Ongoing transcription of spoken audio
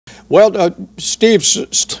Well,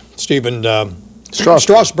 Stephen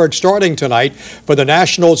Strasburg starting tonight for the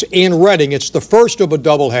Nationals in Reading. It's the first of a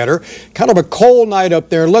doubleheader. Kind of a cold night up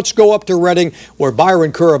there. Let's go up to Reading, where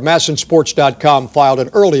Byron of MASNsports.com filed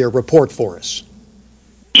an earlier report for us.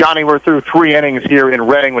 Johnny, we're through 3 innings here in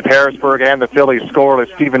Reading with Harrisburg and the Phillies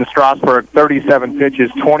scoreless. Stephen Strasburg, 37 pitches,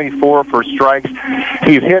 24 for strikes.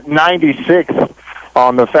 He's hit 96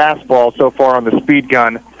 on the fastball so far on the speed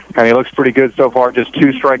gun, and he looks pretty good so far. Just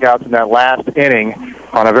 2 strikeouts in that last inning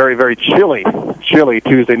on a very, very chilly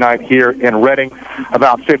Tuesday night here in Reading.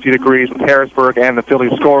 About 50 degrees with Harrisburg and the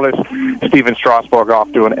Phillies scoreless. Stephen Strasburg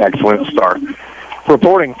off to an excellent start.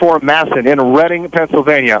 Reporting for MASN in Reading,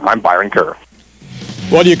 Pennsylvania, I'm Byron Kerr.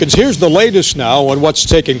 Well, here's the latest now on what's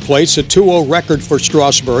taking place. A 2-0 record for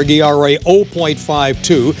Strasburg, ERA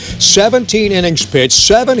 0.52, 17 innings pitched,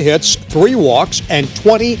 7 hits, 3 walks, and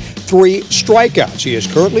 23 strikeouts. He is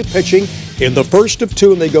currently pitching in the first of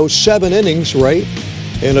 2, and they go 7 innings, Ray,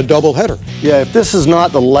 in a doubleheader. Yeah, if this is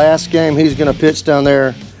not the last game he's going to pitch down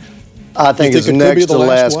there, I think it's next to the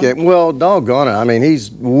last game. Well, doggone it. I mean,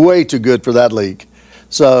 he's way too good for that league.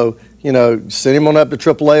 So, you know, send him on up to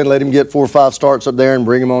AAA and let him get 4 or 5 starts up there and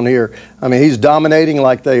bring him on here. I mean, he's dominating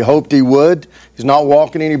like they hoped he would. He's not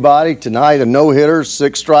walking anybody. Tonight, a no-hitter,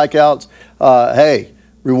 6 strikeouts. Hey,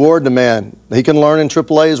 reward the man. He can learn in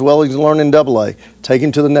AAA as well as he can learn in AA. Take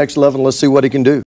him to the next level and let's see what he can do.